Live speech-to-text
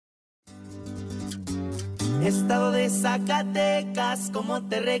Estado de Zacatecas, como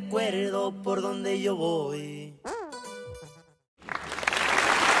te recuerdo por donde yo voy.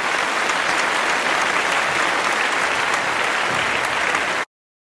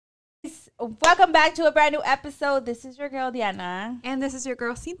 Welcome back to a brand new episode. This is your girl Diana, and this is your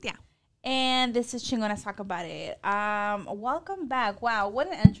girl Cynthia, and this is Chingonas Talk About It. Welcome back. Wow, what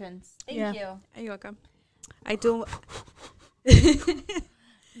an entrance! Thank you. You're welcome. I do.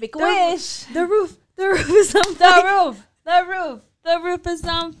 Make a wish. The roof is on fire. The roof is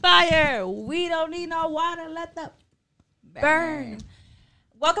on fire. We don't need no water. Let the burn.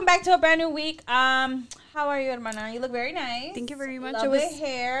 Welcome back to a brand new week. How are you, hermana? You look very nice. Thank you very much. Love the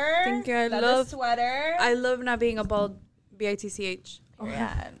hair. Thank you. I love love the sweater. I love not being a bald bitch.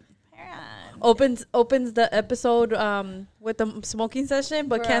 Period. Opens the episode with the smoking session,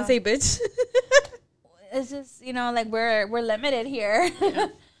 but can't say bitch. It's just, like we're limited here. Yeah.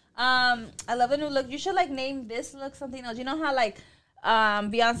 I love the new look. You should name this look something else. You know how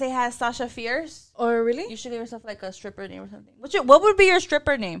Beyonce has Sasha Fierce? Oh, really? You should give yourself a stripper name or something. What would be your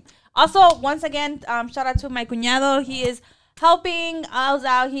stripper name? Also, once again, shout out to my cuñado. He is helping us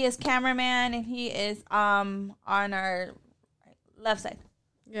out. He is cameraman and he is on our left side.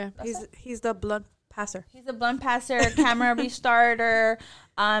 Yeah, he's the blunt passer. He's a blunt passer, camera restarter,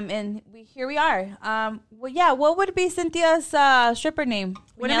 and here we are. What would be Cynthia's stripper name?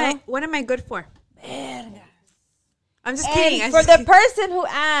 What am I good for? Verga. I'm just kidding. For the person who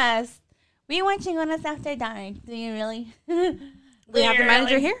asked, we want chingonas after dark. Do you really? We have the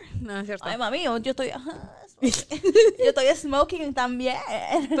manager here. No, es cierto. Ay, mami, yo estoy smoking también.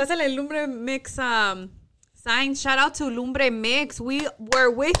 Pásale el Lumbre Mix sign. Shout out to Lumbre Mix. We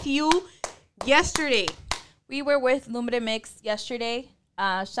were with you yesterday. We were with Lumbre Mix yesterday.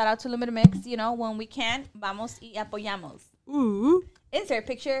 Shout out to Lumbre Mix. When we can, vamos y apoyamos. Ooh. Insert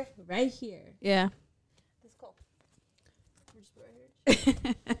picture right here. Yeah. That's cool.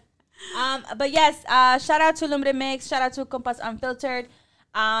 But yes, shout out to Lumbre Mix. Shout out to Compas Unfiltered.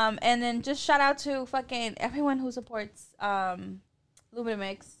 And then just shout out to fucking everyone who supports Lumbre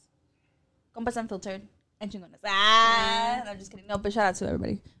Mix, Compas Unfiltered, and Chingonas. I'm just kidding. No, but shout out to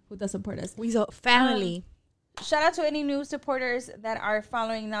everybody who does support us. We a family. Shout out to any new supporters that are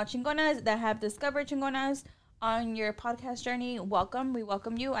following Now Chingonas, that have discovered Chingonas on your podcast journey. Welcome. We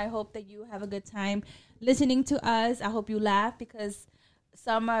welcome you. I hope that you have a good time listening to us. I hope you laugh because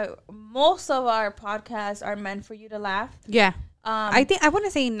most of our podcasts are meant for you to laugh. Yeah. I want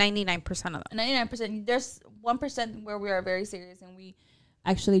to say 99% of them. 99%. There's 1% where we are very serious and we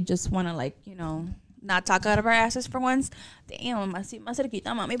actually just want to not talk out of our asses for once. Damn, más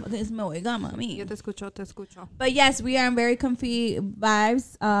cerquita, mami, porque me oiga, mami. Yo te escucho. But yes, we are in very comfy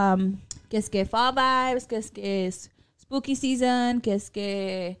vibes. Que es que fall vibes, que es que spooky season, que es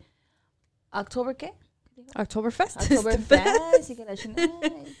que October, ¿qué? Oktoberfest.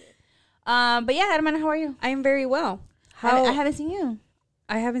 But yeah, hermana, how are you? I am very well. I haven't seen you.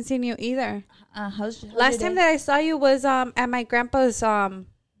 I haven't seen you either. How's Last time that I saw you was at my grandpa's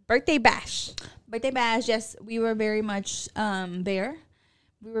birthday bash. Birthday bash, yes. We were very much there.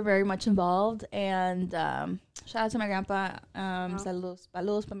 We were very much involved. And shout out to my grandpa. Saludos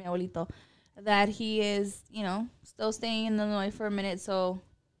para mi abuelito. That he is, still staying in Illinois for a minute. So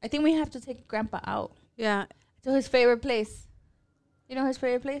I think we have to take grandpa out. Yeah. To his favorite place. You know his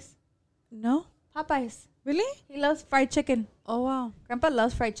favorite place? No. Popeyes. Really? He loves fried chicken. Oh, wow. Grandpa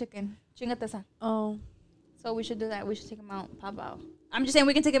loves fried chicken. Chingatesa. Oh. So we should do that. We should take him out. Pop out. I'm just saying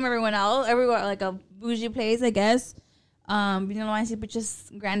we can take him everywhere, like a bougie place, I guess. I see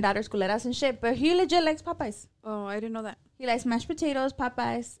just granddaughters, culeras and shit. But he legit likes Popeyes. Oh, I didn't know that. He likes mashed potatoes,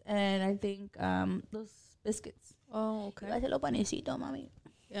 Popeyes, and I think those biscuits. Oh, okay. Panecito, mami.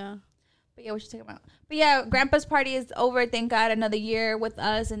 Yeah. But yeah, we should take him out. But yeah, Grandpa's party is over. Thank God, another year with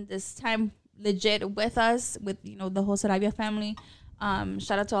us, and this time legit with us, with the whole Sarabia family.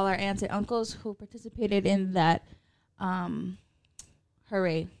 Shout out to all our aunts and uncles who participated in that.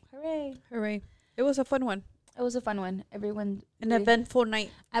 Hooray! It was a fun one. It was a fun one. Everyone, an eventful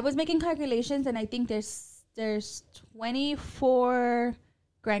night. I was making calculations, and I think there's 24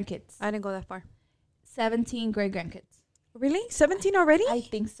 grandkids. I didn't go that far. 17 great grandkids. Really? 17 already? I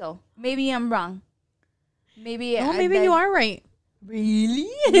think so. Maybe I'm wrong. Maybe you are right. Really?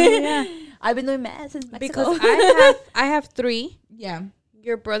 Yeah. I've been doing math since Mexico. Because I have 3. Yeah.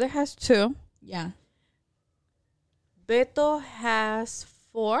 Your brother has 2. Yeah. Beto has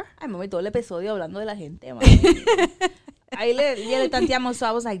 4. Ay, mami, todo el episodio hablando de la gente, mami. Ahí le tanteamos, so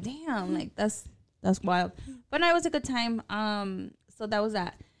I was like, damn, that's wild. But no, it was a good time. So that was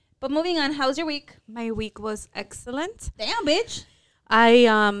that. But moving on, how's your week? My week was excellent. Damn, bitch.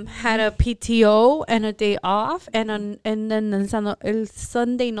 I had a PTO and a day off, and then el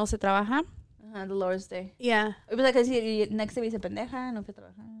Sunday no se trabaja. The Lord's Day. Yeah. It was like, next day we said pendeja, no fui a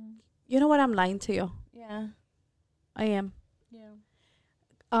trabajar. You know what? I'm lying to you. Yeah. I am.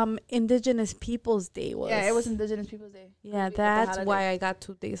 Yeah. Indigenous Peoples Day was. Yeah, it was Indigenous Peoples Day. Yeah, that's why I got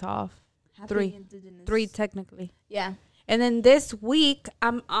 2 days off. Happy 3 technically. Yeah. And then this week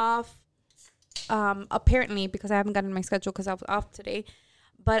I'm off. Apparently, because I haven't gotten my schedule because I was off today.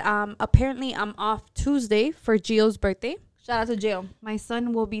 But apparently I'm off Tuesday for Gio's birthday. Shout out to Gio. My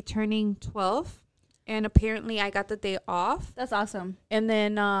son will be turning 12, and apparently I got the day off. That's awesome. And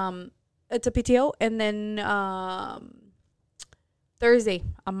then it's a PTO, and then Thursday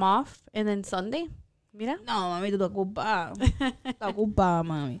I'm off, and then Sunday, mira. No, mami, tú estás ocupada. Estás ocupada,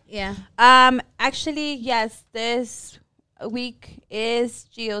 mami. Yeah. Actually, yes, this week is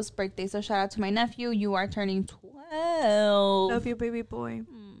Gio's birthday, so shout out to my nephew. You are turning 12. Love you, baby boy.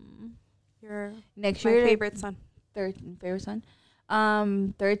 You're Next my year, favorite son. favorite son.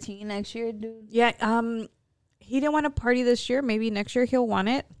 13 next year, dude. Yeah. He didn't want to party this year. Maybe next year he'll want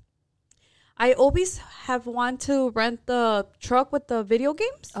it. I always have wanted to rent the truck with the video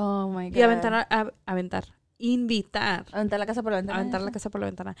games. Oh my god. Y invitar. Aventar la casa por la ventana. Aventar la casa por la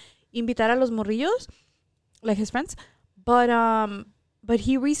ventana. Invitar a los morrillos, like his friends. But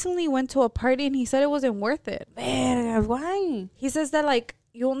he recently went to a party and he said it wasn't worth it. Verga, why? He says that like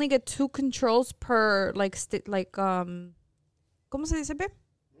you only get 2 controls per like ¿cómo se dice, babe?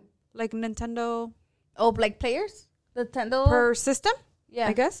 Like Nintendo. Oh, like players? Nintendo Per system, yeah.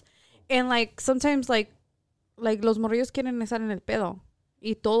 I guess. And like sometimes like los morrillos quieren estar en el pedo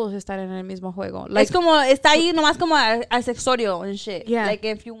y todos estar en el mismo juego. Like, es como está ahí nomás como accesorio and shit. Yeah. Like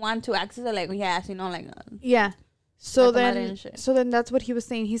if you want to access it, like yeah, you know, like yeah. So like then that's what he was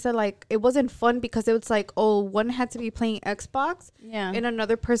saying. He said like it wasn't fun because it was like, oh, one had to be playing Xbox yeah, and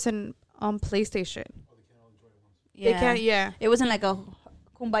another person on PlayStation. yeah. They can't. Yeah. It wasn't like a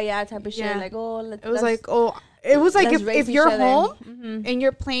kumbaya type of shit. Yeah. Like oh, It was like let's race if you're each other. home Mhm. and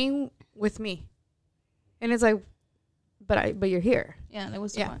you're playing with me, and it's like, but you're here. Yeah, that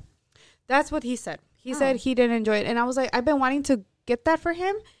was Yeah. fun. That's what he said. He Oh. said he didn't enjoy it, and I was like, I've been wanting to get that for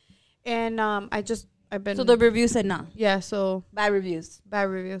him, and I've been So the review said no. yeah. So Bad reviews. bad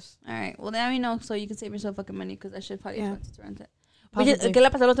reviews. All right. Well, then let me know so you can save yourself fucking money because that shit probably Yeah. expensive to rent it. Possibly. Oye, ¿qué le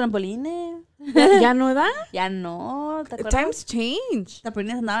pasó a los trampolines? Ya no da. Ya no. ¿Te acuerdas? Times change. Los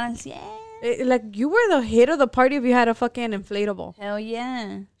trampolines andaban al 100. Like you were the hit of the party if you had a fucking inflatable. Hell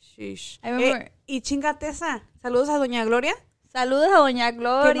yeah. Sheesh. I remember. Y chingate esa. Saludos a Doña Gloria. Saludos a Doña Que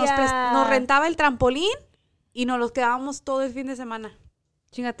Gloria. nos rentaba el trampolín y nos los quedábamos todo el fin de semana.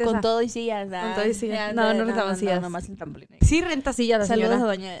 Chingate Con esa. todo y sillas. ¿verdad? Con todo y sillas. Ya, No rentamos sillas. No, nomás el trampolín. Sí, renta silla la Saludos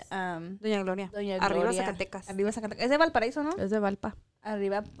señora. a Doña Doña Gloria. Arriba Arriba Zacatecas. Arriba Zacatecas. Es de Valparaíso, ¿no? Es de Valpa.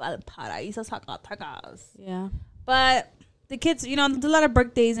 Arriba Valparaíso, Zacatecas. Yeah. But the kids, you know, there's a lot of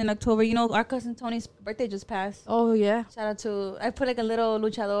birthdays in October. You know, our cousin Tony's birthday just passed. Oh, yeah. Shout out to, I put like a little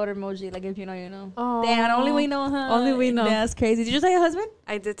luchador emoji, like if you know, you know. Oh. Damn, only we know, huh? Only we know. That's crazy. Did you tell your husband?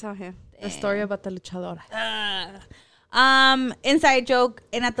 I did tell him the story about the luchadora. Inside joke,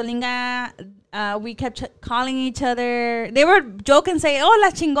 in Atolinga, we kept calling each other. They were joking, saying, oh,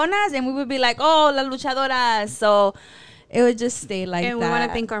 las chingonas. And we would be like, oh, las luchadoras. So it would just stay like And that. we want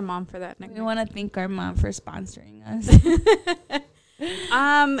to thank our mom for that. We want to thank our mom for sponsoring us.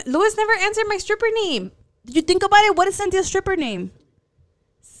 Louis never answered my stripper name. Did you think about it? What is Cynthia's stripper name?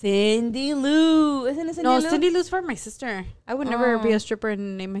 Cindy Lou. Isn't it Cindy No, Lou? Cindy Lou's for my sister. I would never Oh. be a stripper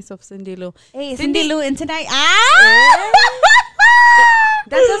and name myself Cindy Lou. Hey, Cindy- Cindy Lou, and tonight. Ah!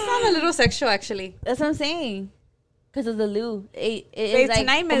 That does sound a little sexual, actually. That's what I'm saying. Because of the Lou. It is Babe, like,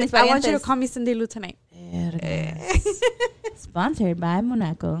 tonight, con mis I want you to parientes. call me Cindy Lou tonight. Sponsored by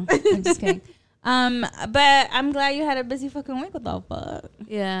Monaco. I'm just kidding. But I'm glad you had a busy fucking week. What the fuck?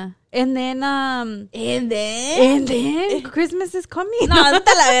 Yeah. And then, And then Christmas is coming. no, vete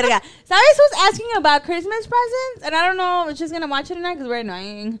a la verga. ¿Sabes who's asking about Christmas presents? And I don't know if she's gonna watch it or not because we're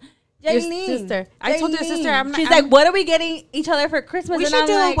annoying. Your Jailene. sister. I told your sister, She's like, what are we getting each other for Christmas? we And should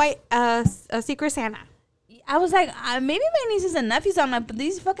I'm do like, a Secret Santa. I was like, maybe my nieces and nephews. I'm like, but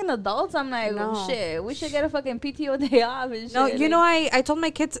these fucking adults. I'm like, No. oh shit, we should get a fucking PTO day off and shit. No, you like, know, I told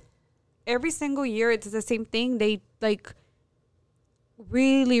my kids every single year it's the same thing. They like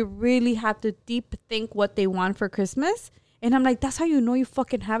really, really have to deep think what they want for Christmas. And I'm like, that's how you know you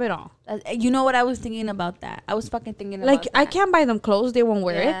fucking have it all. You know what I was thinking about that? I was fucking thinking Like, about I that. can't buy them clothes. They won't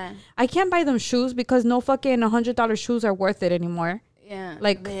wear Yeah. it. I can't buy them shoes because no fucking $100 shoes are worth it anymore. Yeah.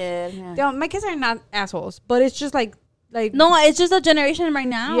 Like, yeah. My kids are not assholes, but it's just like like No, it's just a generation right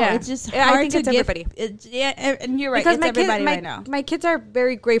now. Yeah. It's just Yeah, I hard think to it's give. everybody. And you're right. because It's everybody right now. my kids are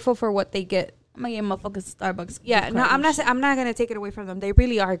very grateful for what they get. I'm gonna get motherfuckers Starbucks. Yeah, gift no, card I'm and not. shit. I'm not gonna take it away from them. They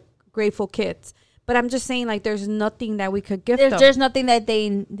really are grateful kids. But I'm just saying, like, there's nothing that we could give them. There's nothing that they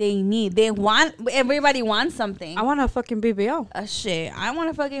need. They want. Everybody wants something. I want a fucking BBL. Shit. I want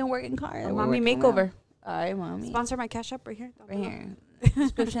a fucking working car. A mommy makeover. All right, mommy. Sponsor my Cash App right here. Right here.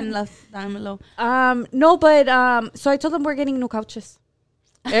 Description left down below. No, but so I told them we're getting new couches.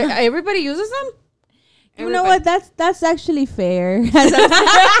 Everybody uses them. You know what? That's actually fair.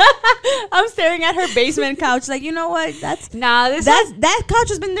 I'm staring at her basement couch. Like, you know what? That couch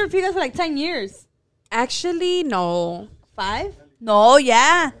has been there for like 10 years. Actually no. 5? No,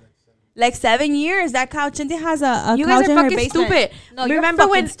 yeah. Like 7 years. That couch. Cynthia has a You couch guys are in her fucking basement. stupid. No, remember you're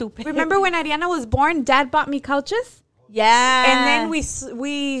when? fucking stupid. Remember when Ariana was born? Dad bought me couches, Yeah. and then we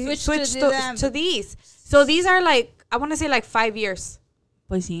switched to these. So these are like, I want to say like 5 years.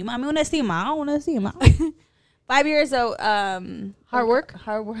 Pues sí, mami, una estima. 5 years of Hard work.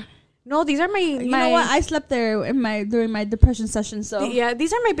 Hard work. No, these are my. You know what? I slept there during my depression session. So Yeah,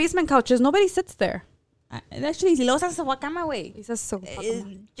 these are my basement couches. Nobody sits there. Actually, si lo usas a cama, güey. These are so.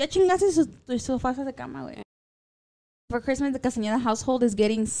 Ya chingaste tus sofás de cama, güey. For Christmas, the Castañeda household is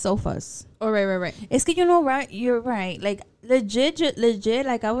getting sofas. Oh, right. Es que you're right. Like legit.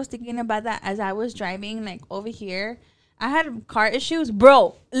 Like I was thinking about that as I was driving, like over here. I had car issues,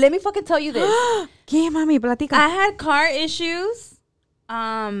 bro. Let me fucking tell you this. ¿Qué, mami? Platica. I had car issues.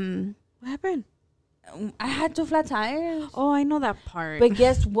 What happened? I had 2 flat tires. Oh, I know that part. But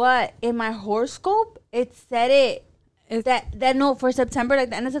guess what? In my horoscope, it said it. That no, for September, like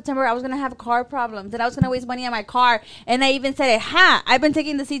the end of September, I was gonna have car problems and I was gonna waste money on my car. And I even said it. I've been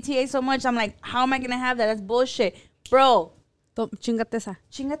taking the CTA so much. I'm like, how am I gonna have that? That's bullshit, bro. Chingate esa.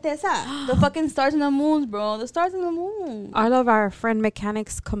 Chingate esa. The fucking stars and the moons, bro. The stars and the moon. All of our friend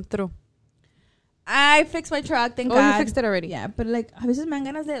mechanics come through. I fixed my truck. Thank God. You fixed it already. Yeah, but like a veces me dan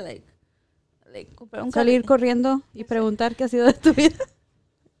ganas de like comprar un Salir corriendo y preguntar qué ha sido de tu vida.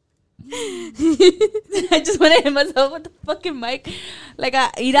 I just want to hit myself with the fucking mic. Like,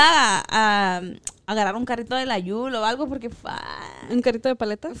 ir a agarrar un carrito de la Yul o algo porque Un carrito de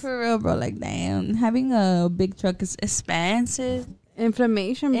paletas. For real, bro. Like, damn. Having a big truck is expensive.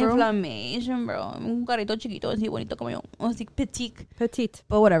 Inflammation, bro. Un carrito chiquito, así bonito como yo. Así petite. Petite.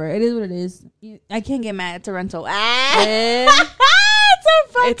 But whatever. It is what it is. I can't get mad. It's a rental.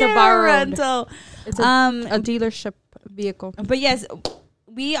 It's a borrowed rental. It's a dealership vehicle. But yes,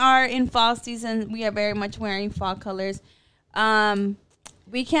 we are in fall season. We are very much wearing fall colors.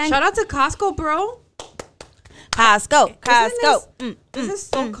 We can Shout out to Costco, bro. Costco. This is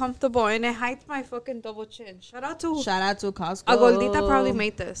so comfortable and it hides my fucking double chin. Shout out to Costco. A Gordita probably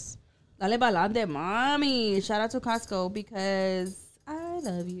made this. Dale balante, mommy. Shout out to Costco because I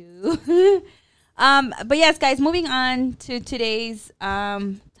love you. But yes, guys, moving on to today's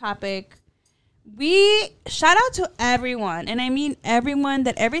topic. We shout out to everyone, and I mean everyone,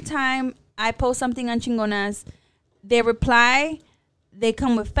 that every time I post something on Chingonas, they reply, they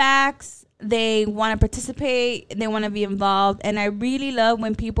come with facts, they want to participate, they want to be involved, and I really love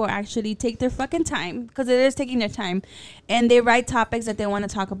when people actually take their fucking time, because it is taking their time, and they write topics that they want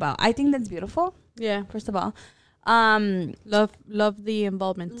to talk about. I think that's beautiful. Yeah. First of all, love the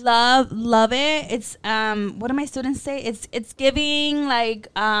involvement. Love it. It's what do my students say? It's giving like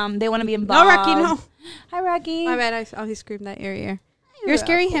they want to be involved. No, Rocky, no. Hi, Rocky. My bad. I screamed that ear. You're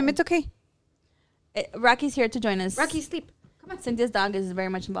scaring him. It's okay. Rocky's here to join us. Rocky, sleep. Come on. Cynthia's dog is very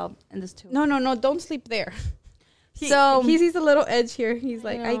much involved in this too. No. Don't sleep there. He sees a little edge here. He's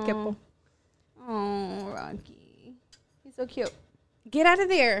like, ay, quepo. Oh, Rocky. He's so cute. Get out of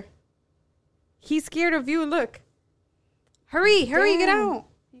there. He's scared of you. Look. Hurry, get out.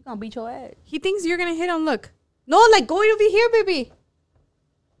 He's gonna beat your ass. He thinks you're gonna hit him. Look. No, like go over here, baby.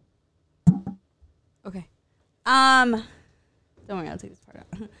 Okay. Don't worry, I'll take this part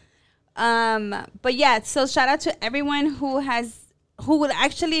out. But yeah, so shout out to everyone who would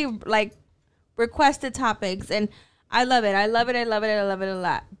actually like requested topics, and I love it. I love it a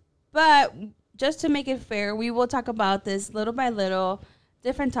lot. But just to make it fair, we will talk about this little by little,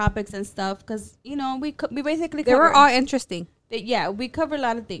 different topics and stuff, because we basically they were all interesting. We cover a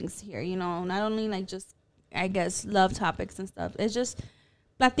lot of things here. Not only like just I guess love topics and stuff. It's just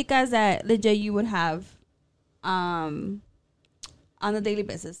pláticas that legit you would have on a daily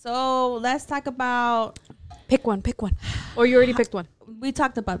basis. So let's talk about pick one. Or you already picked one. We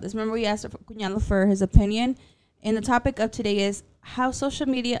talked about this. Remember, we asked Cuñado for his opinion, and the topic of today is how social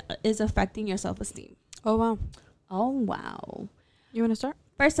media is affecting your self-esteem. Oh wow. You You want to start?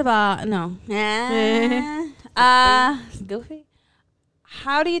 First of all, no. Goofy.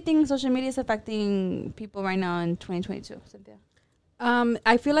 How do you think social media is affecting people right now in 2022, Cynthia?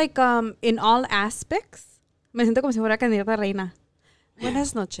 I feel like in all aspects, me siento como si fuera candidata a reina.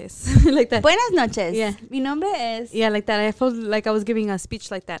 Buenas noches. Like that. Buenas noches. Yeah. Mi nombre es. Yeah, like that. I felt like I was giving a speech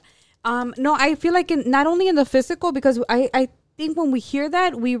like that. No, I feel like not only in the physical, because I think when we hear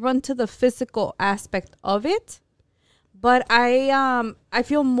that, we run to the physical aspect of it. But I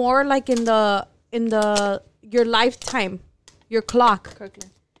feel more like in the your lifetime, your clock.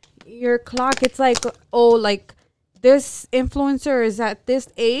 Kirkland. Your clock, it's like, oh, like this influencer is at this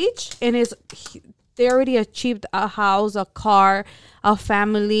age and they already achieved a house, a car, a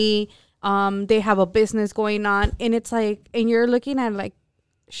family, they have a business going on, and it's like, and you're looking at like,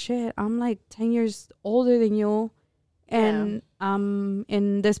 shit, I'm like 10 years older than you, and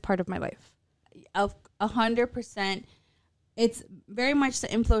in this part of my life. 100%. It's very much the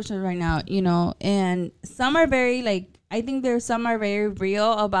influencers right now, you know, and some are very like, I think there's some are very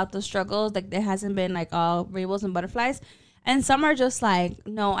real about the struggles. Like there hasn't been like all rainbows and butterflies. And some are just like,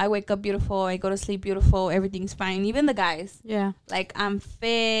 no, I wake up beautiful. I go to sleep beautiful. Everything's fine. Even the guys. Yeah. Like I'm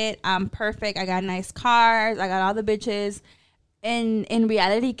fit. I'm perfect. I got nice cars. I got all the bitches. And in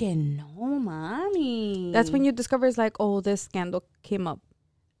reality, que no, mami. That's when you discover it's like, oh, this scandal came up.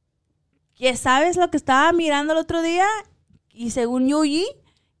 Que sabes lo que estaba mirando el otro día? Y según Yuyi,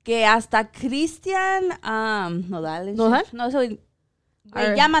 que hasta Cristian Nodal. ¿Nodal? No, soy.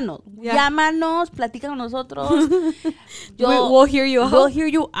 Or- Llámanos. Yeah. Llámanos, platica con nosotros. We'll hear you out. We'll hear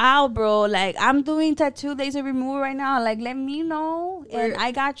you out, bro. Like, I'm doing tattoo laser removal right now. Like, let me know. And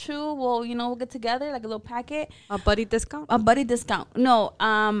I got you. Well, you know, we'll get together, like a little packet. A buddy discount? A buddy discount. No,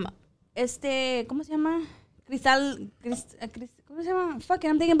 ¿cómo se llama? ¿Cómo se llama? Fuck it,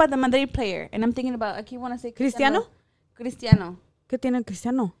 I'm thinking about the Madrid player. And I'm thinking about, aquí want to say ¿Cristiano? Cristiano. ¿Qué tiene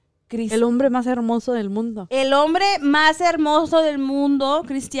Cristiano? El hombre más hermoso del mundo. El hombre más hermoso del mundo,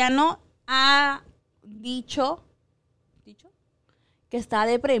 Cristiano, ha dicho que está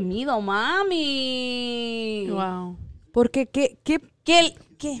deprimido, mami. Wow. Porque qué ¿Qué?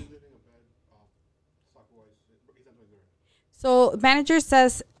 So manager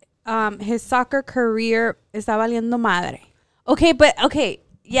says his soccer career está valiendo madre. Okay, but okay.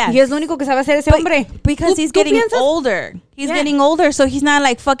 Yes. Y es lo único que sabe hacer ese hombre. Because he's getting piensas? older. He's Yeah. getting older, so he's not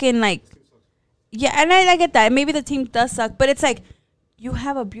like fucking like. Yeah, and I get that. Maybe the team does suck, but it's like, you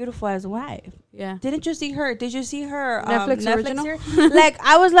have a beautiful ass wife. Yeah. Didn't you see her? Did you see her Netflix original? series? Like,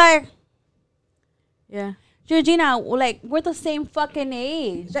 I was like, Yeah. Georgina, like, we're the same fucking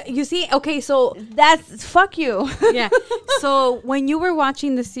age. You see, okay, so That's fuck you. yeah. So when you were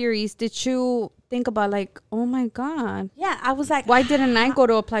watching the series, did you think about like, oh my God, Yeah, I was like, why didn't I go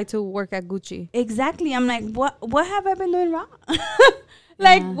to apply to work at Gucci? exactly. I'm like, what have I been doing wrong?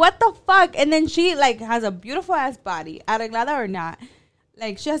 Like, Yeah. what the fuck? And then she like has a beautiful ass body, arreglada or not.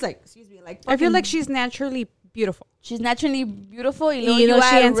 Like, she has like, excuse me, like, I feel fucking- like she's naturally beautiful. she's naturally beautiful. Y Y luego you know you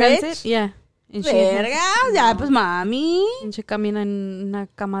she are enhances rich. it. Yeah. And she Verga, enhances- ya pues mami. And she camina en una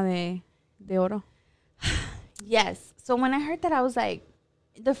cama de oro. Yes. So when I heard that, I was like,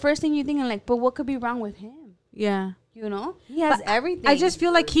 the first thing you think, I'm like, but what could be wrong with him? Yeah. You know, he has But everything. I just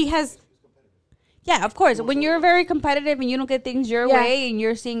feel like he has. yeah, of course. When you're very competitive and you don't get things your Yeah. way and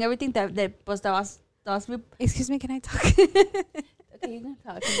you're seeing everything that pues te vas Excuse me, can I talk? okay, you can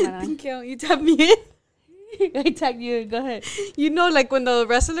talk. Thank you. You tapped me in. I tagged you. Go ahead. You know, like when the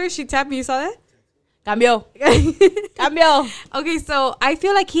wrestler, she tapped me. You saw that? Cambio. Cambio. Okay, so I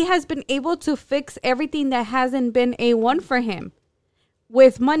feel like he has been able to fix everything that hasn't been A1 for him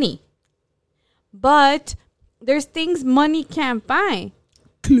with money. But there's things money can't buy.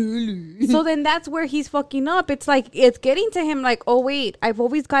 Clearly. So then that's where he's fucking up. It's like, it's getting to him like, oh, wait, I've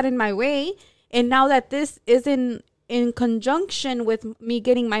always gotten my way. And now that this is in conjunction with me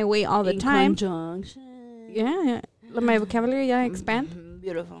getting my way all the time. Conjunction. Yeah. My vocabulary, yeah, expand.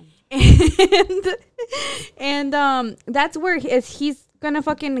 Beautiful. And that's where he's gonna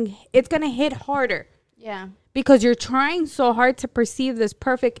fucking, it's gonna hit harder. Yeah. Because you're trying so hard to perceive this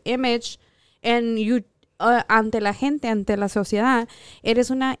perfect image, and you ante la gente, ante la sociedad, eres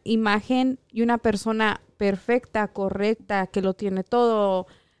una imagen y una persona perfecta, correcta, que lo tiene todo.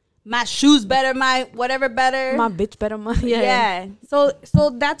 My shoes better, my whatever better. My bitch better, my Yeah. So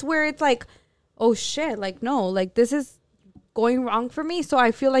that's where it's like, oh shit, like no, like this is going wrong for me. So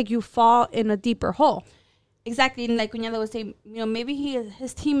I feel like you fall in a deeper hole. Exactly. And like Cuñado was saying, you know, maybe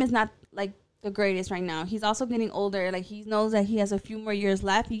his team is not like the greatest right now. He's also getting older. Like he knows that he has a few more years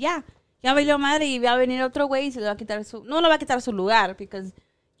left. Y ya valió madre y va a venir otro güey y se le va a quitar no le va a quitar su lugar because,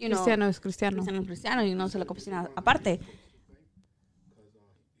 you know, Cristiano es Cristiano. Cristiano es Cristiano y no se le compiten aparte.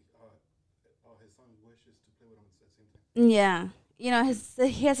 Yeah. He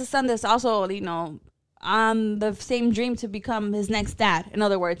has a son that's also, on the same dream to become his next dad. In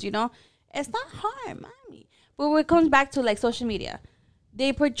other words, it's not hard, mommy. But when it comes back to, like, social media,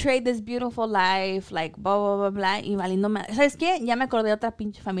 they portray this beautiful life, like, blah, blah, blah, blah, y valiendo ¿Sabes qué? Ya me acordé de otra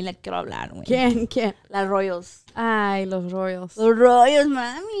pinche familia que quiero hablar, güey. ¿Quién? Las Royals. Ay, los Royals. Los Royals,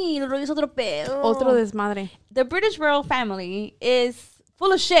 mami. Los Royals otro pedo. Otro desmadre. The British royal family is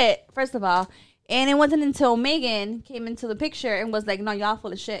full of shit, first of all. And it wasn't until Meghan came into the picture and was like, no, y'all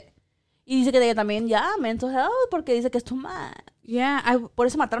full of shit. Y dice que ella también, mental health, porque dice que es too much. Yeah, Por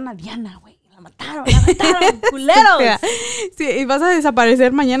eso mataron a Diana, güey. La mataron, culeros. Sí, y vas a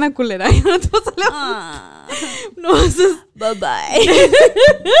desaparecer mañana, culera. No te vas a No vas a... Bye-bye.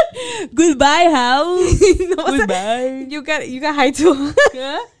 Goodbye, house. No vas Goodbye. You got high too.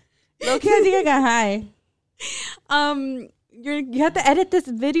 ¿Qué? No quiero decir que got high. You have to edit this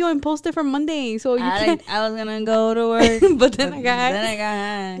video and post it for Monday, so you can't. I was gonna go to work, but then I got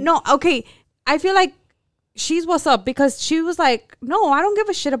high. No, okay. I feel like she's what's up because she was like, no, I don't give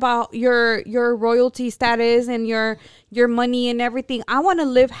a shit about your royalty status and your money and everything. I want to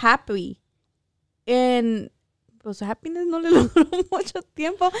live happy. And pues happiness no le duró mucho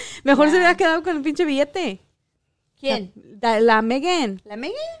tiempo. Mejor se hubiera quedado con el pinche billete. ¿Quién? La Meghan. ¿La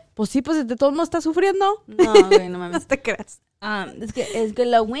Meghan? Pues sí, pues de todos modos está sufriendo. No, güey, no mames. No te creas. Es que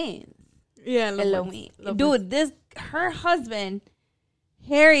lo win. Yeah, lo win. Dude, her husband,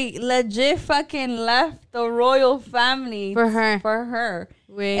 Harry, legit fucking left the royal family for her.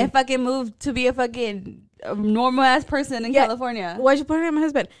 Wait. And fucking moved to be a fucking normal ass person in California. Why'd you put her in my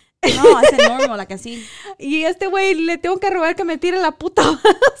husband? No, I said normal, like así. Y este güey le tengo que robar que me tire la puta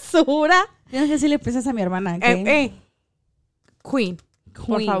basura. Tienes que decirle princesa a mi hermana, ¿ok? Queen.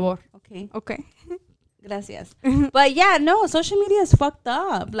 Por favor. Okay. Gracias. But yeah, no, social media is fucked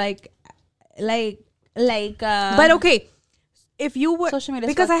up. Like. But okay, if you were, social media,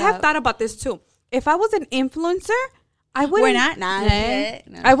 because I have thought about this too. If I was an influencer, I wouldn't. We're not. Nah,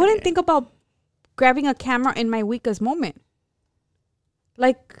 I wouldn't think about grabbing a camera in my weakest moment.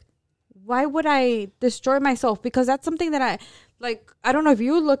 Like, why would I destroy myself? Because that's something that I don't know if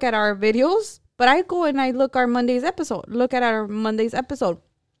you look at our videos, but I go and I look at our Monday's episode,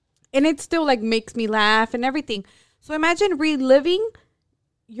 and it still like makes me laugh and everything. So imagine reliving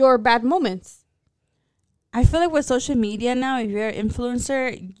your bad moments. I feel like with social media now, if you're an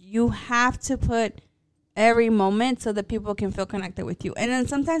influencer, you have to put every moment so that people can feel connected with you. And then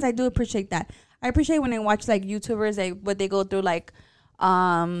sometimes I do appreciate that. I appreciate when I watch like YouTubers, like what they go through,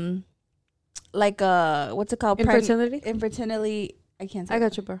 what's it called? Infertility. I can't say. I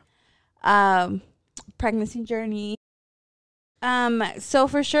got you, bro. Pregnancy journey. So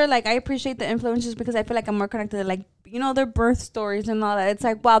for sure, like I appreciate the influencers because I feel like I'm more connected to like, their birth stories and all that. It's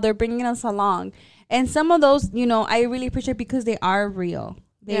like, wow, they're bringing us along. And some of those, I really appreciate because they are real.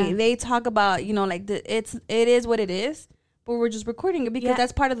 They talk about, it is what it is, but we're just recording it because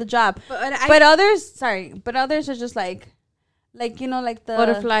that's part of the job. But others are just like the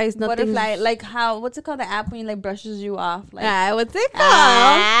butterflies, like what's it called? The app when you like brushes you off. Like, what's it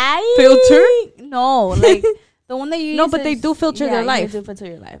called? Filter? No, like the one that you use. No, but they do filter their life. They do filter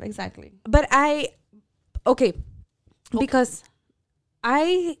your life, exactly. But because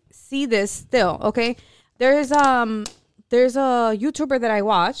I see this still, okay? There's a YouTuber that I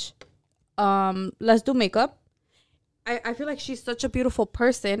watch, Let's Do Makeup. I feel like she's such a beautiful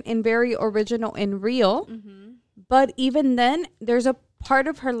person and very original and real. Mm-hmm. But even then, there's a part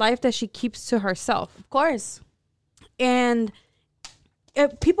of her life that she keeps to herself. Of course. And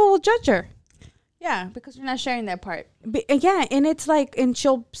people will judge her. Yeah, because you're not sharing that part. Yeah, and it's like, and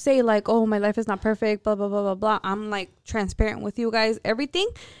she'll say like, oh, my life is not perfect, blah, blah, blah, blah, blah. I'm like transparent with you guys, everything.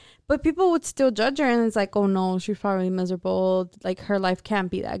 But people would still judge her, and it's like, oh no, she's probably miserable. Like, her life can't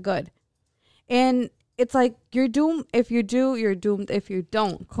be that good. And it's like, you're doomed if you do, you're doomed if you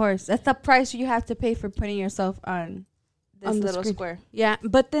don't. Of course. That's the price you have to pay for putting yourself on this little square. Yeah,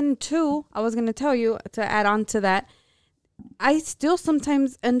 but then too, I was going to tell you, to add on to that, I still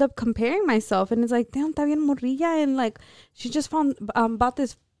sometimes end up comparing myself, and it's like, damn, está bien morrilla, and like she just bought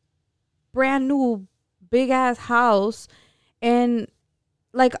this brand new big ass house, and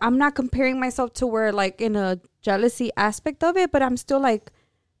like I'm not comparing myself to where like in a jealousy aspect of it, but I'm still like,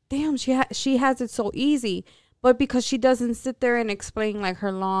 damn, she has it so easy. But because she doesn't sit there and explain like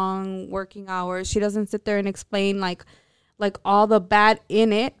her long working hours, she doesn't sit there and explain like all the bad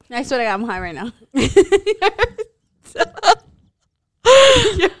in it. I swear to God, I'm high right now.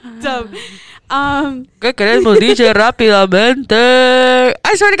 ¿Qué queremos? Dice rápidamente.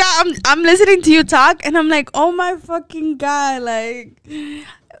 I swear to God, I'm listening to you talk and I'm like, oh my fucking God, like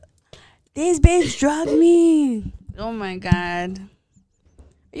this bitch drugged me. Oh my God.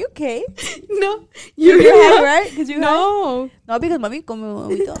 Are you okay? No, You're high, right? Because you no. No, because mami come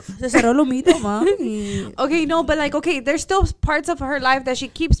humito. Se cerró el humito, mami. Okay, no, but like, okay, there's still parts of her life that she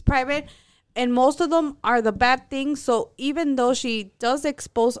keeps private, and most of them are the bad things. So even though she does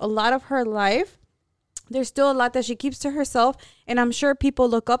expose a lot of her life, there's still a lot that she keeps to herself. And I'm sure people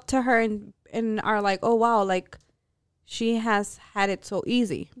look up to her and are like, oh, wow, like she has had it so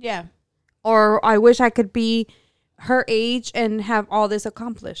easy. Yeah. Or I wish I could be her age and have all this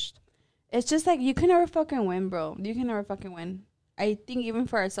accomplished. It's just like you can never fucking win, bro. You can never fucking win. I think even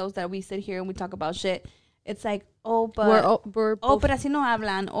for ourselves that we sit here and we talk about shit, it's like, oh, but We're oh, both- but así no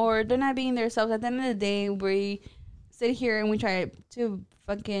hablan, or they're not being themselves. At the end of the day, we sit here and we try to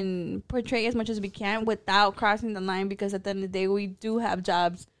fucking portray as much as we can without crossing the line, because at the end of the day, we do have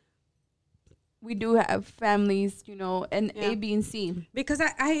jobs. We do have families, you know, and Yeah. A, B, and C. because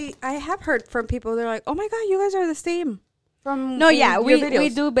I have heard from people, they're like, oh my God, you guys are the same. From No, yeah, your we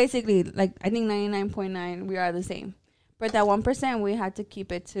videos. do basically, like, I think 99.9, we are the same. But that 1%, we had to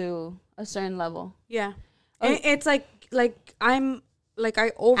keep it to a certain level. Yeah. Oh. And it's like I'm like I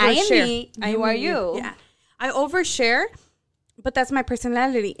I overshare. am me, you are you. Yeah. I overshare, but that's my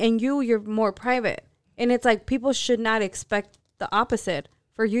personality. And you're more private. And it's like people should not expect the opposite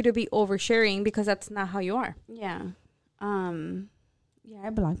for you to be oversharing, because that's not how you are. Yeah. Yeah, I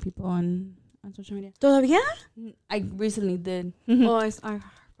block people on social media. Todavía? I recently did. Oh, I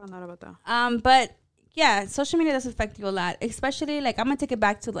found out about that. But yeah, social media does affect you a lot, especially like I'm gonna take it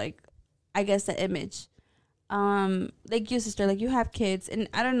back to like, I guess the image. Like you, sister, like you have kids, and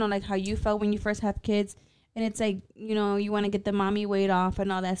I don't know like how you felt when you first have kids, and it's like, you know, you want to get the mommy weight off and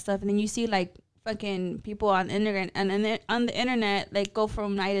all that stuff, and then you see like fucking people on the internet and on the internet like go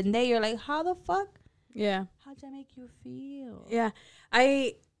from night and day. You're like, how the fuck? Yeah. How'd that make you feel? Yeah.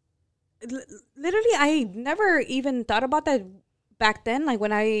 Literally, I never even thought about that back then, like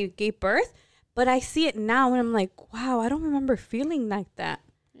when I gave birth. But I see it now and I'm like, wow, I don't remember feeling like that.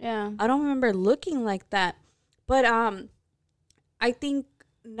 Yeah. I don't remember looking like that. But I think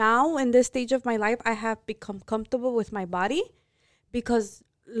now in this stage of my life, I have become comfortable with my body, because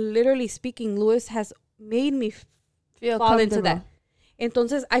literally speaking, Lewis has made me Feel fall into comfortable. that.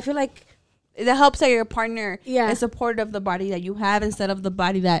 Entonces, I feel like It helps that your partner Yeah. is supportive of the body that you have instead of the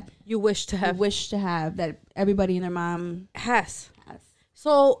body that you wish to you have wish to have, that everybody and their mom has. has.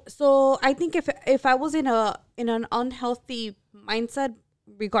 So I think if I was in an unhealthy mindset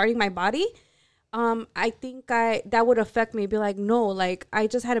regarding my body, I think that would affect me. Be like, no, like I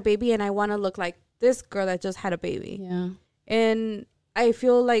just had a baby and I want to look like this girl that just had a baby. Yeah. And I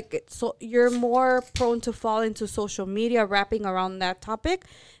feel like you're more prone to fall into social media wrapping around that topic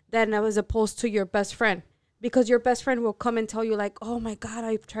than as opposed to your best friend, because your best friend will come and tell you like, oh my God,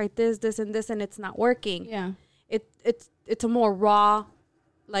 I've tried this, and this, and it's not working. Yeah. It's a more raw,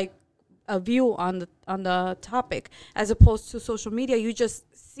 like a view on the topic, as opposed to social media. You just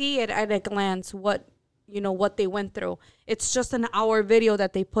see it at a glance what they went through. It's just an hour video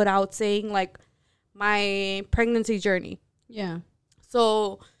that they put out saying like my pregnancy journey. Yeah.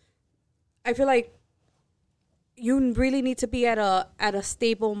 So I feel like you really need to be at a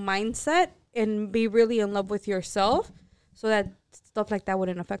stable mindset and be really in love with yourself, so that stuff like that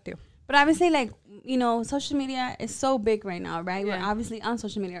wouldn't affect you. But obviously, like, you know, social media is so big right now, right? Yeah. We're obviously on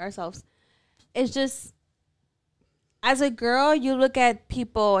social media ourselves. It's just, as a girl, you look at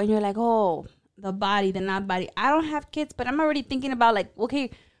people and you're like, oh, the body, the not body. I don't have kids, but I'm already thinking about like, okay,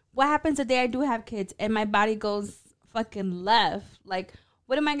 what happens the day I do have kids and my body goes fucking left? Like,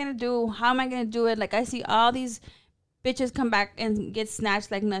 what am I going to do? How am I going to do it? Like, I see all these bitches come back and get snatched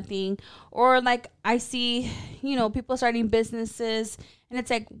like nothing. Or like, I see, you know, people starting businesses and it's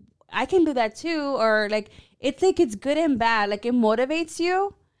like, I can do that too. Or like, it's like, it's good and bad. Like, it motivates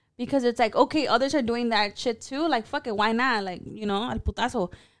you because it's like, okay, others are doing that shit too. Like, fuck it, why not? Like, you know, al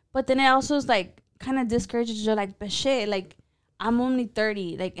putazo. But then it also is like, kind of discourages you. Like, but shit, like, I'm only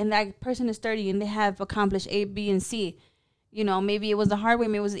 30. Like, and that person is 30 and they have accomplished A, B, and C. You know, maybe it was the hard way,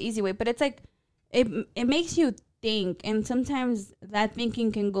 maybe it was the easy way. But it's like, it makes you think. And sometimes that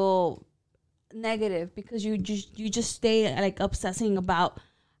thinking can go negative because you just stay like obsessing about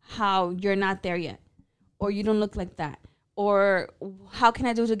how you're not there yet, or you don't look like that, or how can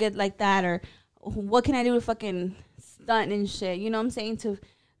I do to get like that, or what can I do to fucking stunt and shit, you know what I'm saying,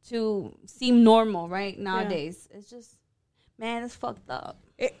 to seem normal right nowadays. It's just, man, it's fucked up.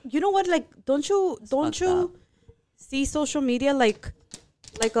 You know what, like don't you see social media like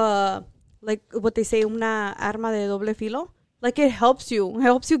what they say, una arma de doble filo? Like it helps you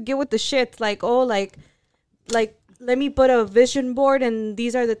get with the shit, like, oh, like let me put a vision board and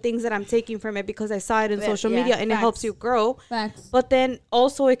these are the things that I'm taking from it because I saw it in social media and it helps you grow. Facts. But then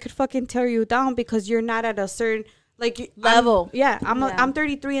also it could fucking tear you down because you're not at a certain like level. I'm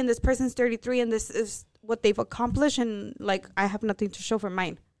 33 and this person's 33 and this is what they've accomplished and like I have nothing to show for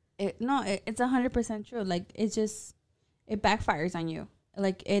mine. It's 100% true. Like it backfires on you.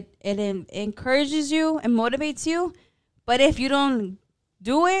 Like it encourages you and motivates you, but if you don't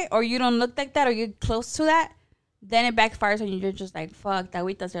do it or you don't look like that or you're close to that, then it backfires on you. You're just like, fuck, that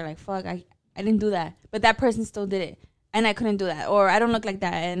week are like, fuck, I didn't do that, but that person still did it and I couldn't do that, or I don't look like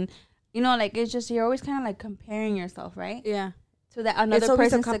that. And you know, like it's just, you're always kind of like comparing yourself, right? Yeah. To that another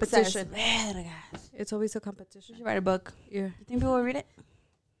person's success. It's always a competition. You should write a book. Yeah. You think people will read it?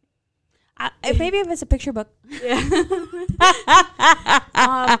 Maybe if it's a picture book. Yeah.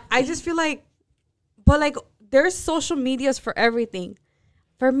 I just feel like, but like there's social medias for everything.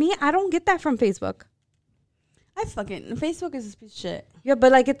 For me, I don't get that from Facebook. Facebook is a piece of shit. Yeah,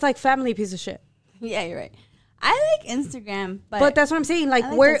 but like it's like family piece of shit. Yeah, you're right. I like Instagram, but that's what I'm saying. Like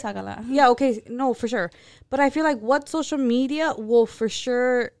where? Yeah, okay, no, for sure. But I feel like what social media will for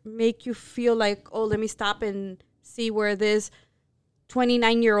sure make you feel like, oh, let me stop and see where this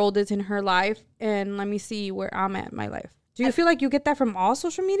 29-year-old is in her life, and let me see where I'm at in my life. Do you feel like you get that from all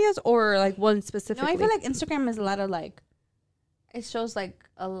social medias or like one specifically? No, I feel like Instagram is a lot of like, it shows like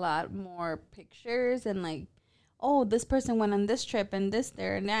a lot more pictures and like, oh, this person went on this trip and this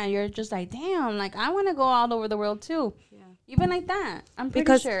there and that. You're just like, damn, like I want to go all over the world too. Yeah. Even like that. I'm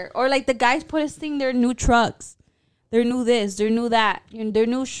pretty sure. Or like the guys posting their new trucks, their new this, their new that, their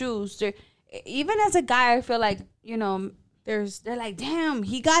new shoes. Even as a guy, I feel like, you know, they're like, damn,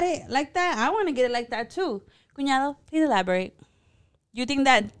 he got it like that. I want to get it like that too. Cuñado, please elaborate. You think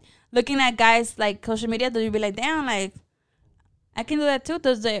that looking at guys like social media, do you be like, damn, like I can do that too?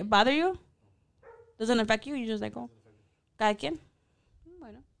 Does it bother you? Doesn't affect you? You just like, oh, cada quien.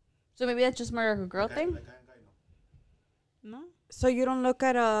 Bueno. So maybe that's just more of a girl thing. No. So you don't look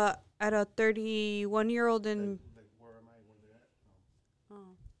at a 31-year-old and. Like where am I? Where they're at?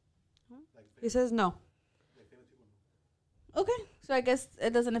 No. He says no. Okay, so I guess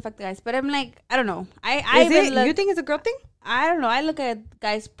it doesn't affect the guys, but I'm like, I don't know. You think it's a girl thing? I don't know. I look at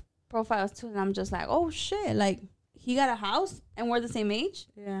guys' profiles too, and I'm just like, oh shit, like he got a house and we're the same age.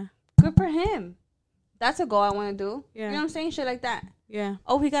 Yeah. Good for him. That's a goal I want to do. Yeah. You know what I'm saying? Shit like that. Yeah.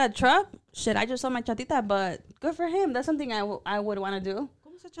 Oh, he got a truck? Shit, I just saw my chatita, but good for him. That's something I would want to do.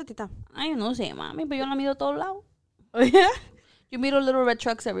 ¿Cómo se chatita? I no sé, mami, pero yo la miro a todos lados. Oh, yeah? You miro little red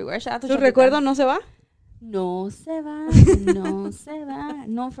trucks everywhere. Shout out to ¿Tu chatita. recuerdo no se va? No se va, no se va.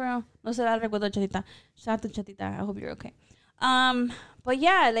 No, for real. No se va el recuerdo de chatita. Shout out to chatita. I hope you're okay. But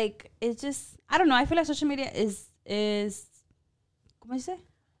yeah, like, it's just, I don't know. I feel like social media is ¿cómo se dice?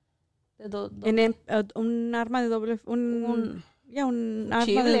 Un arma de doble... Un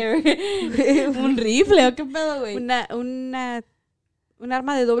arma de... un rifle, ¿o qué pedo, güey? Un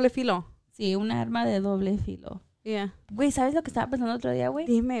arma de doble filo. Sí, un arma de doble filo. Yeah. Güey, ¿sabes lo que estaba pensando el otro día, güey?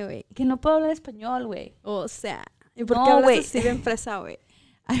 Dime, güey. Que no puedo hablar español, güey. O sea, ¿y por qué hablas así bien fresa, güey?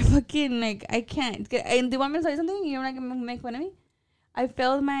 I fucking, like, I can't. And do you want me to tell you something? You're not going to make fun of me? I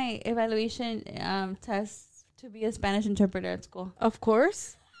failed my evaluation test to be a Spanish interpreter at school. Of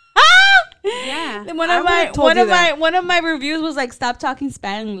course. Yeah. One of my reviews was like, stop talking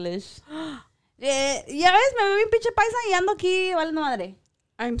Spanglish. Ya ves, me veo bien pinche paisa y ando aquí, vale no madre.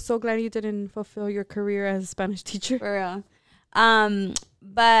 I'm so glad you didn't fulfill your career as a Spanish teacher. For real.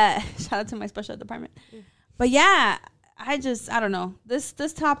 But shout out to my special ed department. Yeah. But yeah, I don't know. This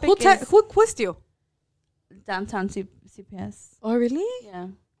topic who quizzed you? Downtown CPS. Oh, really? Yeah.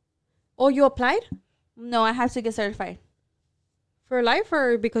 Oh, you applied? No, I have to get certified. For life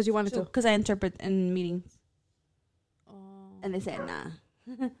or because you wanted to? Because I interpret in meetings. Oh. And they said, nah.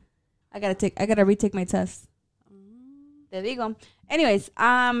 I gotta retake my test. There you go. Anyways,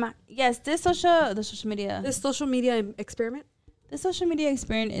 yes, this social media experiment? The social media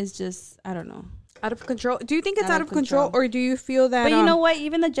experiment is just, I don't know. Out of control? Do you think it's out of control? Or do you feel that... But you know what?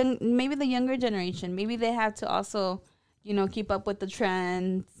 Even maybe the younger generation, maybe they have to also, keep up with the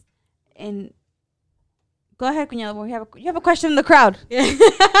trends. And go ahead, cuñado. You have a question in the crowd. Yeah. We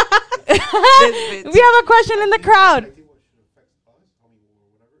have a question in the crowd.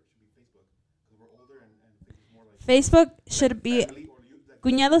 Facebook should be...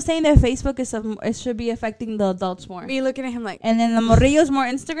 Cuñado saying that Facebook it should be affecting the adults more. Me looking at him like... And then the morrillos more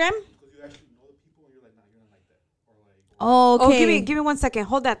Instagram? Oh, okay. Oh, give me 1 second.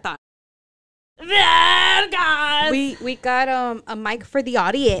 Hold that thought. God. We got a mic for the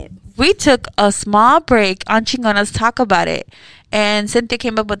audience. We took a small break on Chingonas Talk About It. And Cynthia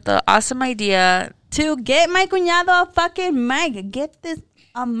came up with the awesome idea to get my cuñado a fucking mic. Get this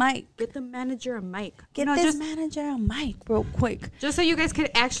a mic. Get the manager a mic. Get No, this just manager a mic real quick. just so you guys could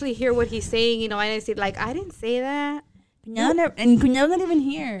actually hear what he's saying. You know, I didn't say like I didn't say that. And cuñado's not even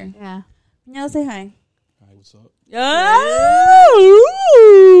here. Yeah. Cuñado, say hi. Hi, what's up? Oh!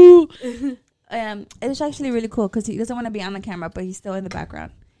 It's actually really cool because he doesn't want to be on the camera, but he's still in the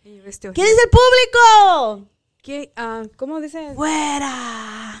background. And you were still ¿Qué here. dice el público? ¿Qué, ¿Cómo dice?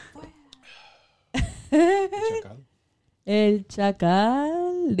 Fuera. Chacal. El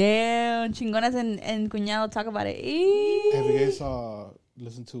chacal. Damn, chingonas en cuñado talk about it. Have you guys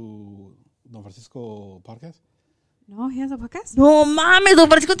listened to Don Francisco podcast? No, he has a podcast. No mames, Don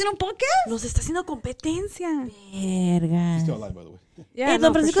Francisco tiene un podcast. Nos está haciendo competencia. Verga. He's still alive, by the way. Yeah, Don no,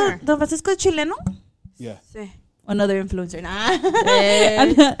 for Francisco, sure. Don Francisco es chileno. Yeah. Sí. Another influencer. Nah.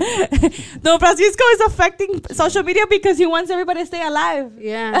 Don Francisco is affecting social media because he wants everybody to stay alive.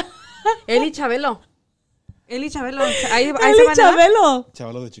 Yeah. Eli Chabelo. Ahí se Eli van a dar. Chabelo.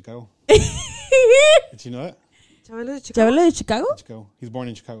 Chavalo de Chicago. Did you know that? Chabelo de Chicago. Chabelo de Chicago? Chicago. He's born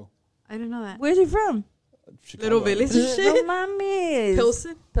in Chicago. I didn't know that. Where's he from? Chicago. Little Village. No mames.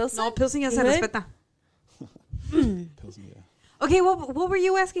 Pilsen? Pilsen? No, Pilsen ya se Really? respeta. Pilsen, yeah. Okay, what were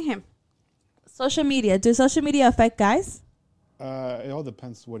you asking him? Social media. Does social media affect guys? It all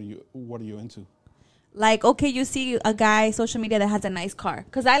depends. What are you into? Like, okay, you see a guy social media that has a nice car.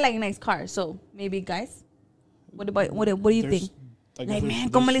 Because I like nice cars. So maybe guys. What do you think? I Like, guess man,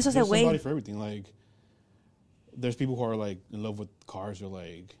 ¿cómo le hizo ese there's güey? somebody for everything. Like, there's people who are like in love with cars, or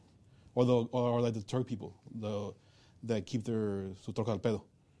like, or like the Turk people, that keep su troca al pedo.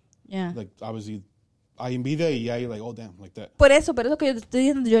 Yeah. Like, obviously, hay envidia y hay like, oh damn, like that. Por eso que yo te estoy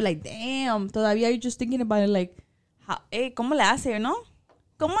diciendo, you're like, damn, todavía you're just thinking about it like, ¿cómo le hace, no?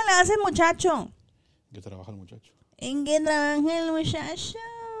 ¿Cómo le hace el muchacho? Que trabaja el muchacho. ¿En qué trabaja el muchacho?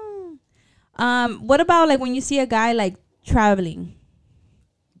 What about like when you see a guy like traveling?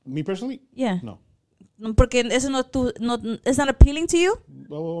 Me personally, Yeah. no. Porque eso it's not appealing to you?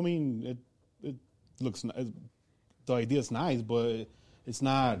 Well, I mean, it looks the idea is nice, but it's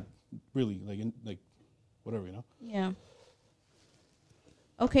not really like whatever, you know. Yeah.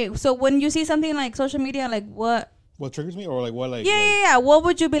 Okay, so when you see something like social media, like what? What triggers me, or like what, like Yeah. What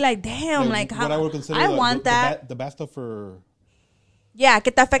would you be like? Damn, like how? what I would consider I the, want the, that. the bad stuff for Yeah,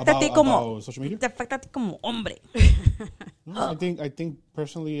 que te afecta a ti como. about social media. Te afecta a ti como hombre. No, I think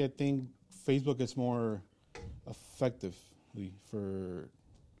personally, I think Facebook is more effectively for,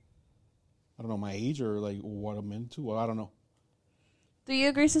 I don't know, my age or like what I'm into. Well, I don't know. Do you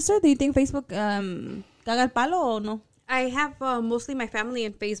agree, sister? Do you think Facebook caga el palo o no? I have mostly my family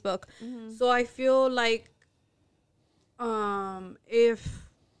in Facebook. So I feel like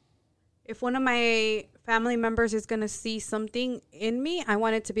if one of my family members is going to see something in me, I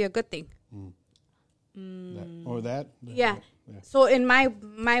want it to be a good thing. That. Yeah. So in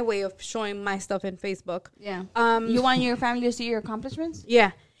my way of showing my stuff in Facebook. Yeah. You want your family to see your accomplishments?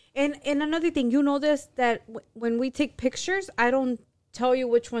 Yeah. And another thing, you notice that when we take pictures, I don't tell you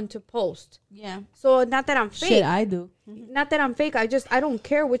which one to post. Yeah. So not that I'm fake. Shit, I do. Not that I'm fake. I don't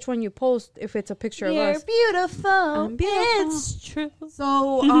care which one you post if it's a picture of You're us. beautiful. I'm beautiful. It's true.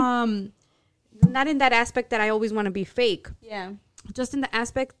 So not in that aspect that I always want to be fake. Yeah. Just in the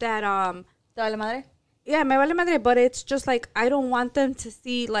aspect that ¿Te vale madre? yeah, me vale madre, but it's just like I don't want them to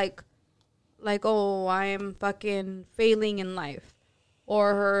see like oh, I am fucking failing in life,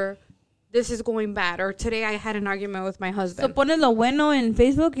 or this is going bad, or today I had an argument with my So husband. pones lo bueno en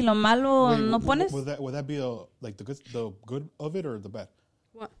Facebook y lo malo no pones? Would that be like the good of it or the bad?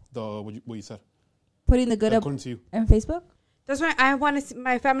 What? What you said. Putting the good up According to you. in Facebook? That's why I want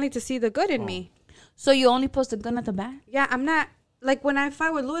my family to see the good in me. So you only post the good, not the bad? Yeah, I'm not like when I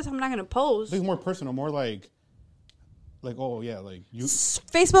fight with Louis, I'm not gonna I post. think more personal, more like oh yeah, like you.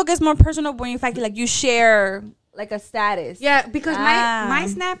 Facebook is more personal when you fact like you share like a status. Yeah, because Ah. my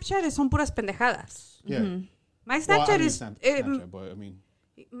Snapchat is son puras pendejadas. Yeah. My Well, Snapchat I mean, is Snapchat, but I mean,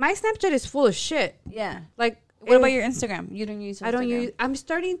 my Snapchat is full of shit. Yeah. Like What about your Instagram? You don't use Instagram? I don't use. I'm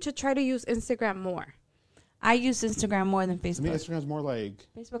starting to try to use Instagram more. I use Instagram more than to me, Facebook. Instagram's more like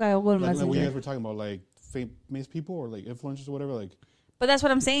Facebook, I go to what you Messenger. guys were talking about, like famous people or like influencers or whatever. Like But that's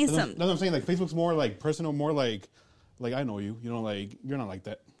what I'm saying. that's what I'm saying. Like Facebook's more like personal, more like I know you. You know, like you're not like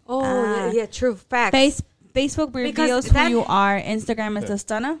that. Oh yeah, true fact. Facebook reveals Because who that- you are. Instagram is a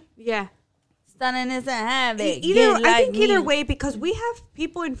stunner. Yeah. Stunning is a habit. Either Get I like think either me. way, because we have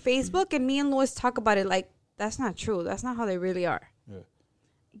people in Facebook and me and Lois talk about it like that's not true. That's not how they really are. Yeah.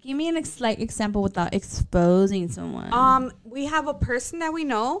 Give me an example without exposing someone. We have a person that we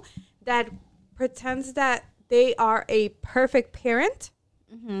know that pretends that they are a perfect parent,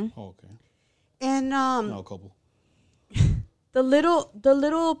 Oh, okay. And No, a couple. the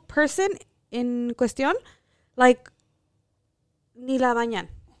little person in cuestión, like, ni la bañan.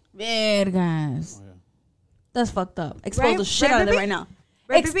 Vergas. Oh, yeah. That's fucked up. Expose Right? the shit Right, out of them baby? right now.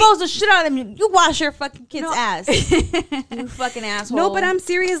 Right, Expose the shit out of them. You wash your fucking kid's No. ass. You fucking asshole. No, but I'm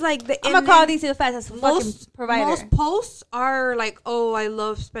serious. Like, I'm gonna call these to the fast as a fucking most provider. Most posts are like, "Oh, I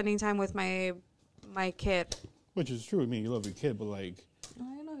love spending time with my kid." Which is true. I mean, you love your kid, but like,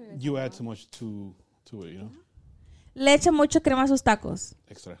 you add too much to it, you know? Le echa mucho crema a sus tacos.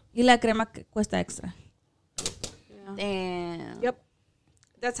 Extra. Y la crema cuesta extra. Damn. Yep,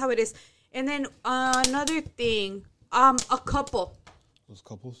 that's how it is. And then another thing, a couple. Those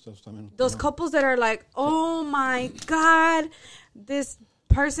couples, that's what I mean. Those couples that are like, "Oh my God, this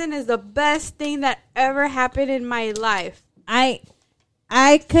person is the best thing that ever happened in my life." I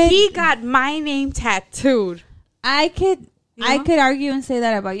could He got my name tattooed. I could I know? could argue and say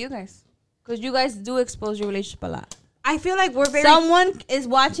that about you guys. Because you guys do expose your relationship a lot. I feel like we're very Someone is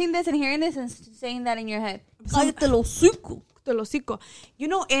watching this and hearing this and saying that in your head. Cállate el hocico. del hocico. You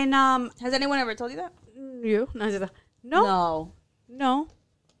know, and Has anyone ever told you that? you no. No.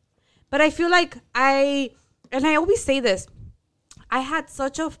 But I feel like I always say this. I had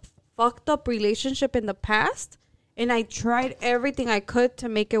such a fucked up relationship in the past, and I tried everything I could to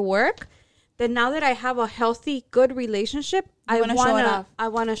make it work. That now that I have a healthy, good relationship, I wanna show it off.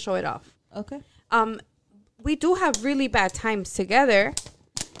 want to show it off. Okay. We do have really bad times together.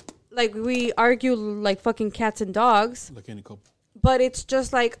 Like, we argue like fucking cats and dogs, Like any couple. but it's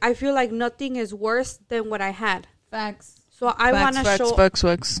just like I feel like nothing is worse than what I had. Facts. So I want to show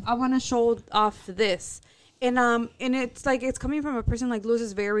facts. I want to show off this. And it's like it's coming from a person like Lewis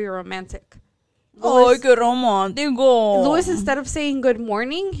is very romantic. Oh, qué romántico. Lewis, instead of saying good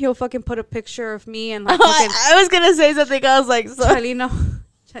morning, he'll fucking put a picture of me and like fucking I was gonna say something else like so. Chalino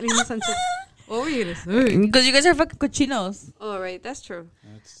Sanchez. What were you gonna say? Because you guys are fucking cochinos. Oh, right, that's true.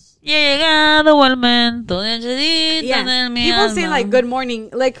 That's Ya ha llegado el momento de chedito Yeah, del mi people say alma. like good morning,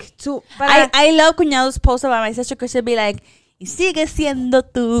 like to. But I love cuñados post about my sister because she'd be like, y sigue siendo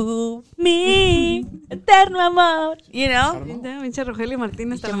tú mi eterno amor. You know? Pinche Rogelio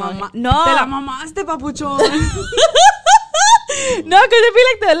Martínez, te la Pinche mamá. no. Te la mamaste, papuchón. No, because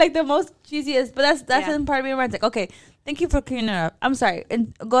it'd be like the most cheesiest. But that's Yeah. part of being romantic. Okay, thank you for clearing it up. I'm sorry.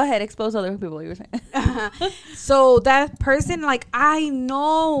 And go ahead, expose other people. You were saying. So that person, like, I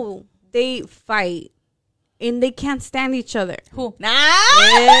know they fight and they can't stand each other. Who?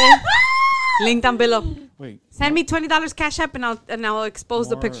 Link down below. wait. Send me $20 cash app and I'll expose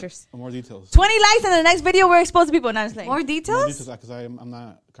the pictures. More details. 20 likes and the next video we're exposing people. Not just like. More More details? details, because I'm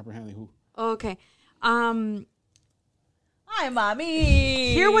not comprehending who. Okay. Hi, mommy.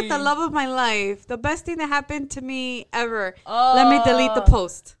 Here with the love of my life, the best thing that happened to me ever. Oh. Let me delete the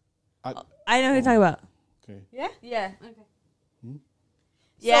post. I know who you're talking about. Okay. Yeah? Yeah. Okay.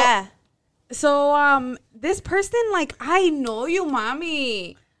 Yeah. So, this person, like, I know you,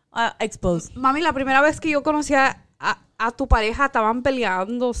 mami. Exposed. Mami, la primera vez que yo conocí a tu pareja, estaban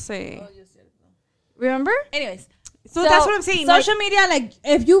peleándose. Remember? Anyways. So that's what I'm saying. Social media, like,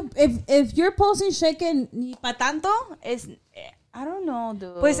 if you're posting shit que ni pa tanto, is I don't know,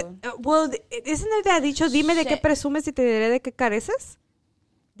 dude. Pues, well, isn't there that dicho, dime de qué Shit. presumes y te diré de qué careces?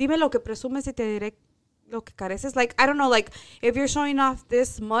 Dime lo que presumes y te diré lo que careces. Like, I don't know, like, if you're showing off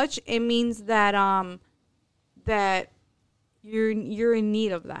this much, it means that, that you're in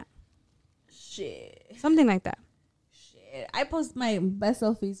need of that. shit. Something like that. I post my best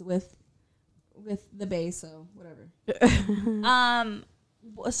selfies with the base, so whatever.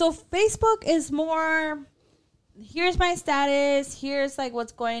 So Facebook is more. Here's my status. Here's like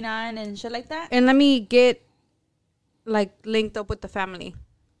what's going on and shit like that. And let me get, like, linked up with the family.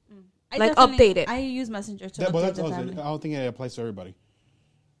 I like, definitely- update it. I use Messenger to But update that's the also, family. I don't think it applies to everybody.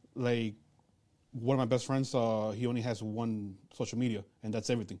 Like, one of my best friends, he only has one social media, and that's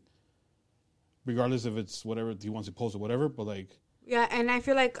everything. Regardless if it's whatever he wants to post or whatever, but like, Yeah, and I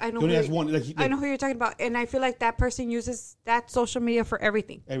feel like I know. he only who has you- one. Like, I know who you're talking about, and I feel like that person uses that social media for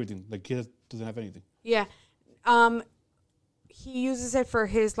everything. everything. Like, he doesn't have anything. Yeah, he uses it for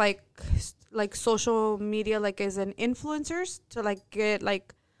his like social media, like as an influencers to like get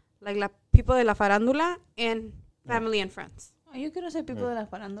like la people de la farándula and family and friends. Oh, you could say people de la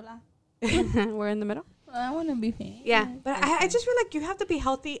farándula. We're in the middle. I want to be famous. Yeah, but I just feel like you have to be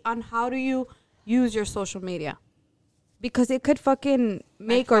healthy on how do you use your social media, because it could fucking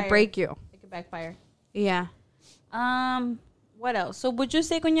make or Backfire. break you. It could backfire. Yeah. What else? So would you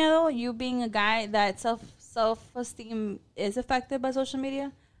say, cuñado, you being a guy that self-esteem is affected by social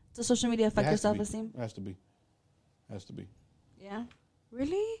media? Does social media affect your It has to be. self-esteem? It has to be. Has to be. Yeah.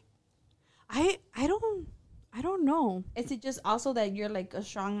 Really? I don't know. Is it just also that you're like a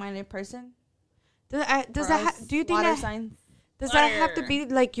strong-minded person? Does For that us, do you think water that signs? does that have to be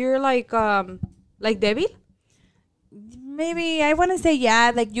like you're like débil? Maybe I want to say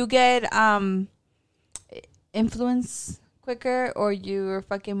yeah. Like you get influence quicker, or you're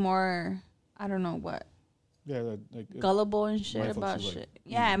fucking more. I don't know what. Yeah, like Gullible and shit mind fucks about you, like, shit.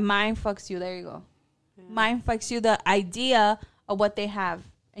 Yeah, mind fucks you. There you go. Mind fucks you the idea of what they have,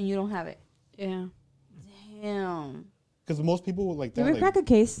 and you don't have it. Yeah. Damn. because most people like Did that. we crack Like, a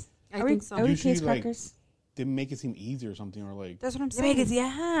case? I Are we- think so. Are we Usually, case like, crackers? they make it seem easier or something, or like That's what I'm They make saying. it,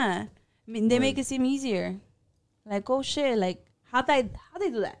 yeah. I mean, they make it seem easier. Like, oh shit, like how they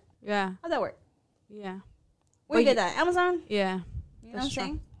do that? Yeah. How'd that work? Yeah. Where you But get that? Amazon? Yeah. You know what I'm That's true.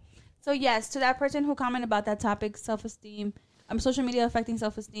 saying? So yes, to that person who commented about that topic, self-esteem, social media affecting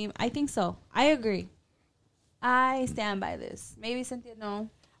self-esteem, I think so. I agree. I stand by this. Maybe Cynthia, no.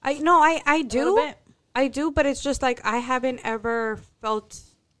 I A little do. bit. I do, but it's just like I haven't ever felt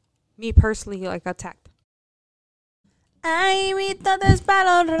me personally like attacked. Ay, mi todo es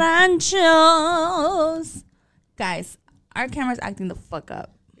para los ranchos. Guys, our camera's acting the fuck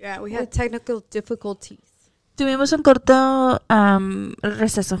up. Yeah, we had technical difficulties. Tuvimos un corto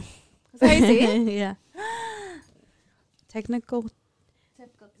receso. Is that how you say it? Yeah. Technical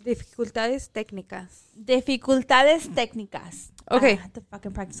dificultades técnicas. Dificultades técnicas. Okay. I have to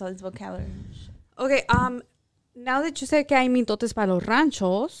fucking practice all this vocabulary. Okay, now that you said que hay mitotes para los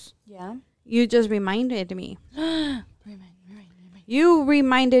ranchos, Yeah. you just reminded me. You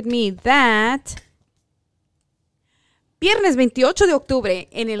reminded me that Viernes 28 de octubre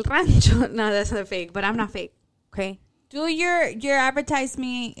en el rancho. No, that's not fake, but I'm not fake. Okay. Do your advertise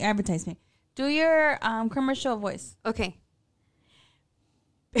me. Do your commercial voice. Okay.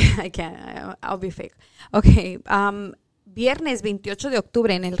 I can't. I'll be fake. Okay. Viernes 28 de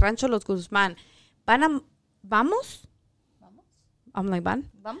octubre en el rancho Los Guzmán. ¿Vamos? I'm like, ¿van?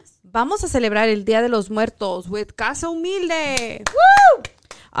 Vamos. Vamos a celebrar el Día de los Muertos with Casa Humilde. Woo!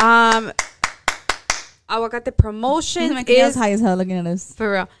 Aguacate Promotions is high as hell looking at us.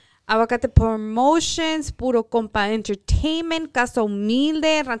 for real. Aguacate Promotions, Puro Compa Entertainment, Casa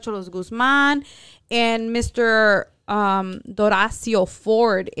Humilde, Rancho Los Guzmán, and Mr. Doracio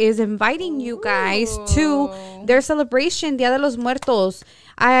Ford is inviting you guys to their celebration, Dia de los Muertos.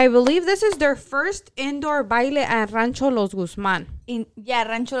 I believe this is their first indoor baile at Rancho Los Guzmán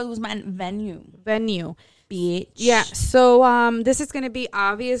Rancho Los Guzmán venue. bitch. Yeah, so this is going to be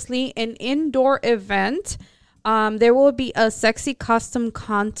obviously an indoor event. There will be a sexy custom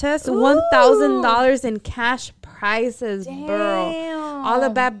contest, $1,000 in cash prizes, bro. All the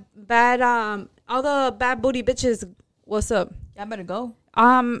bad booty bitches. What's up? I better go.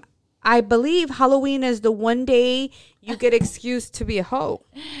 I believe Halloween is the one day you get excused to be a hoe.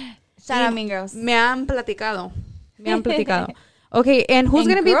 Shout out, mean girls. Me han platicado. Okay, and who's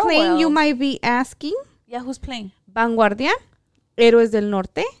In going to be girl playing, you world. might be asking? Yeah, who's playing? Vanguardia, Héroes del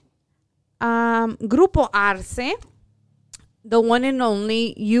Norte, Grupo Arce, the one and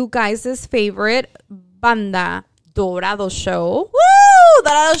only, you guys' favorite, Banda Dorado Show, Woo!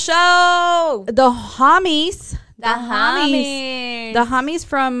 Dorado Show! the Homies, The homies. the Homies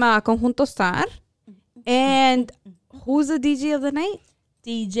from Conjunto Star, and who's the DJ of the night?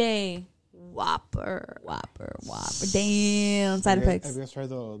 DJ. Whopper. Damn. Side Have effects. you guys tried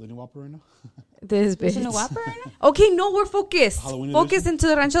the new Whopper right now? This bitch. Isn't it Whopper right now? Okay, no, we're focused. Halloween Focused into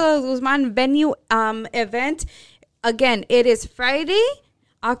the Rancho de Guzman venue event. Again, it is Friday,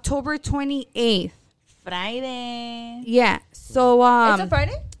 October 28th. Friday. Yeah. So It's a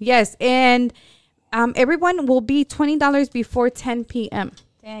Friday? yes, and everyone will be $20 before 10 p.m.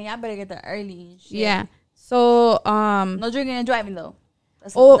 Damn, y'all better get there early and shit. Yeah. So No drinking and driving, though.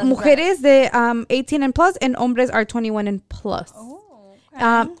 That's oh, that's mujeres de 18 and plus, and hombres are 21 and plus. Oh,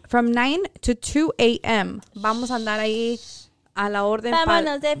 okay. From 9 to 2 a.m. Vamos a andar ahí a la orden.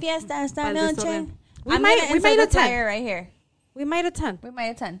 Vámonos de fiesta esta pa'l noche. desorden. We I'm might- gonna we insert might the attend. flyer right here. We might attend We might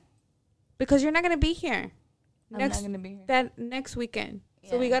attend. because you're not gonna be here I'm next not gonna be here. that next weekend.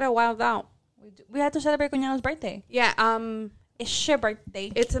 So we Yeah. gotta wild out. We have to celebrate Cuñado's birthday. Yeah. It's your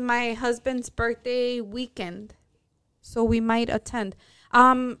birthday. It's my husband's birthday weekend, so we might attend.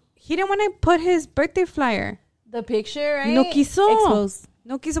 He didn't want to put his birthday flyer. The picture, right? No quiso. Exposed.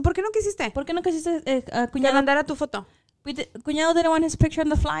 No quiso. ¿Por qué no quisiste? ¿Por qué no quisiste Que Cuñado? mandara tu foto. Cuñado didn't want his picture on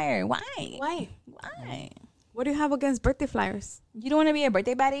the flyer. Why? Why? Why? What do you have against birthday flyers? You don't want to be a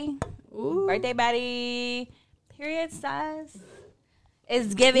birthday baddie? Ooh. Birthday baddie. Period size.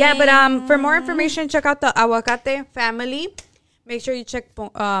 It's giving. Yeah, but for more information, check out the Aguacate family. Make sure you check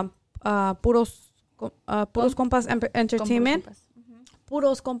Puros Compas Entertainment.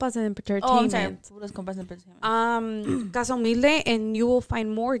 Puros Compas Entertainment. Oh, I'm sorry. Puros Compas Entertainment. Casa Humilde, and you will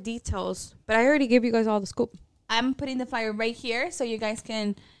find more details. But I already gave you guys all the scoop. I'm putting the flyer right here so you guys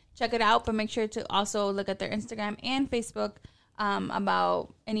can check it out. But make sure to also look at their Instagram and Facebook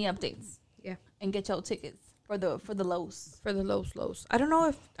about any updates. Yeah. And get your tickets for the lows. For the lows. I don't know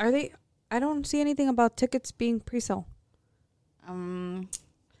if I don't see anything about tickets being pre-sale.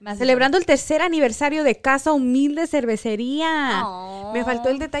 Celebrando el tercer aniversario de Casa Humilde Cervecería. Aww. Me faltó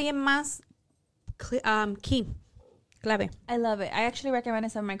el detalle más key. Clave. I love it. I actually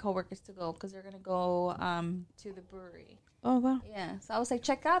recommended some of my coworkers to go because they're gonna go to the brewery. Oh wow. Yeah. So I was like,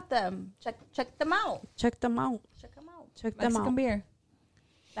 check out them. Check them out. Check them out. Check them out. Check them Mexican out. beer.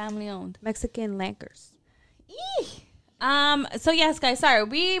 Family owned. Mexican Lakers. So yes, guys, sorry.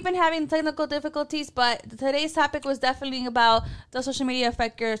 We've been having technical difficulties, but today's topic was definitely about does social media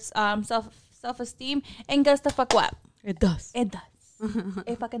affect your self-esteem, and guess the fuck what? It does. It does.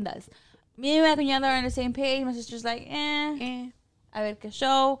 It fucking does. Me and my cuñada are on the same page. My sister's like, a ver qué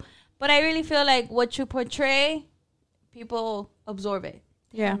show. But I really feel like what you portray, people absorb it.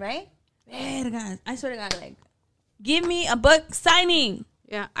 Yeah. Right? Vergas. I swear to God, like, give me a book signing.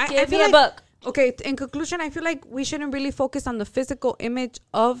 Yeah. Give me a book. Okay, in conclusion, I feel like we shouldn't really focus on the physical image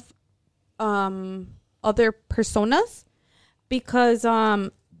of other personas because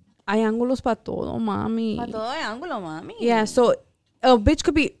hay ángulos para todo, mami. Para todo hay ángulo, mami. Yeah, so a bitch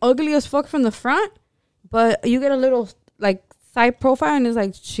could be ugly as fuck from the front, but you get a little like side profile and it's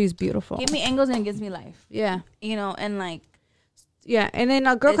like she's beautiful. Give me angles and it gives me life. Yeah. You know, and like Yeah, and then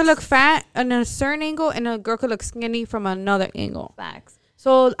a girl could look fat on a certain angle and a girl could look skinny from another angle. facts.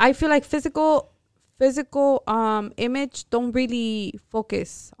 So I feel like physical image don't really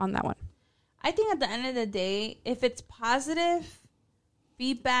focus on that one. I think at the end of the day, if it's positive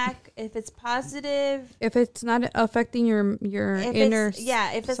feedback, if it's positive, If it's not affecting your inner if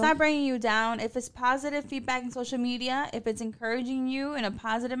it's self. not bringing you down, if it's positive feedback in social media, if it's encouraging you in a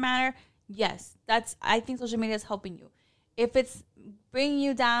positive manner, yes, I think social media is helping you. If it's bringing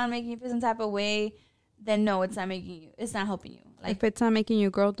you down, making you feel some type of way, then no, it's not helping you. Like, if it's not making you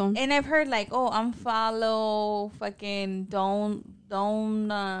grow, don't. and I've heard like, oh, unfollow, fucking don't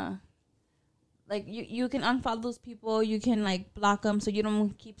like you can unfollow those people, you can like block them so you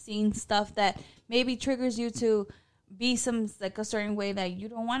don't keep seeing stuff that maybe triggers you to be some like a certain way that you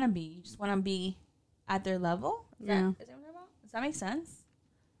don't want to be. You just want to be at their level. Is that what I'm talking about? Does that make sense?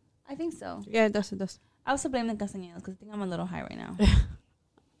 I think so. Yeah, it does. I also blame the Castañedas because I think I'm a little high right now.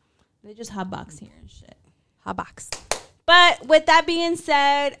 They just hotbox here and shit. Hotbox. But with that being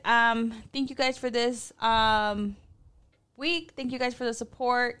said, thank you guys for this week. Thank you guys for the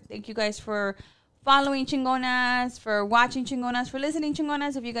support. Thank you guys for following Chingonas, for watching Chingonas, for listening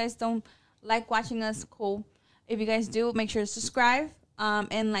Chingonas. If you guys don't like watching us, cool. If you guys do, make sure to subscribe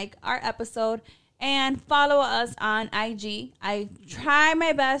and like our episode. And follow us on IG. I try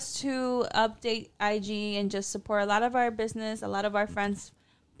my best to update IG and just support a lot of our business, a lot of our friends'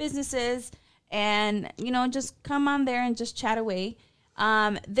 businesses. And, you know, just come on there and just chat away.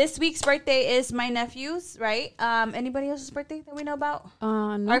 This week's birthday is my nephew's, right? Anybody else's birthday that we know about?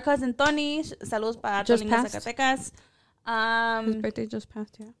 No. Our cousin Tony. Saludos para Just Tolinga passed. Zacatecas. His birthday just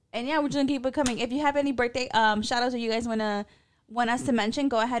passed, yeah. And yeah, we're just gonna keep it coming. If you have any birthday shout outs that you guys want us to mention,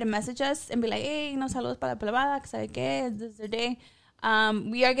 go ahead and message us and be like, hey, no, saludos para la plebada, que sabe qué, this is their day.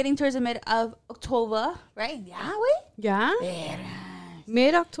 We are getting towards the mid of October, right? Yeah, güey. Yeah? El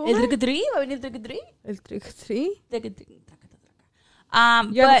Mid-October? trick-or-treat, va a venir el trick-or-treat. El trick-or-treat? Trick-or-treat.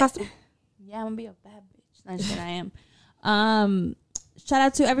 You have a costume? Yeah, I'm gonna be a bad bitch. That's what I am. Shout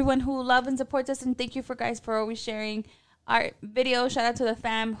out to everyone who loves and supports us, and thank you for guys for always sharing our video. Shout out to the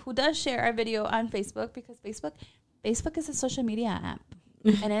fam who does share our video on Facebook, because Facebook is a social media app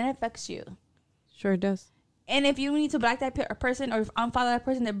and it affects you. Sure does. And if you need to block that person or unfollow that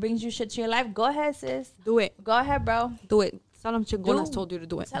person that brings you shit to your life, go ahead, sis. Do it. Go ahead, bro. Do it. Salam Chingonas Do. told you to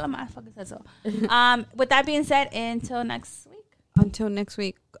do it. Tell them I fucking said so. With that being said, until next week. Until next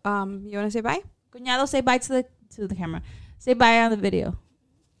week. You want to say bye? Cuñado, say bye to the camera. Say bye on the video.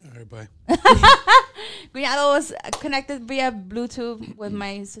 All right, bye. Cuñado was connected via Bluetooth with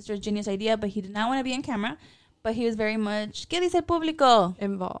my sister's genius idea, but he did not want to be on camera. But he was very much, ¿qué dice el público?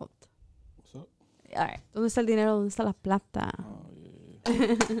 Involved. What's up? All right. ¿Dónde está el dinero? ¿Dónde está la plata?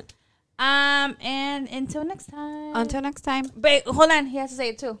 And until next time. Until next time. Wait, hold on. He has to say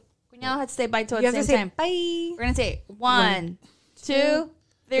it too. Cuñado has to say bye to it You at have the to same say time. bye. We're going to say it. 1, 2,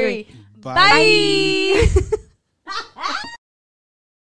 3. Bye. Bye.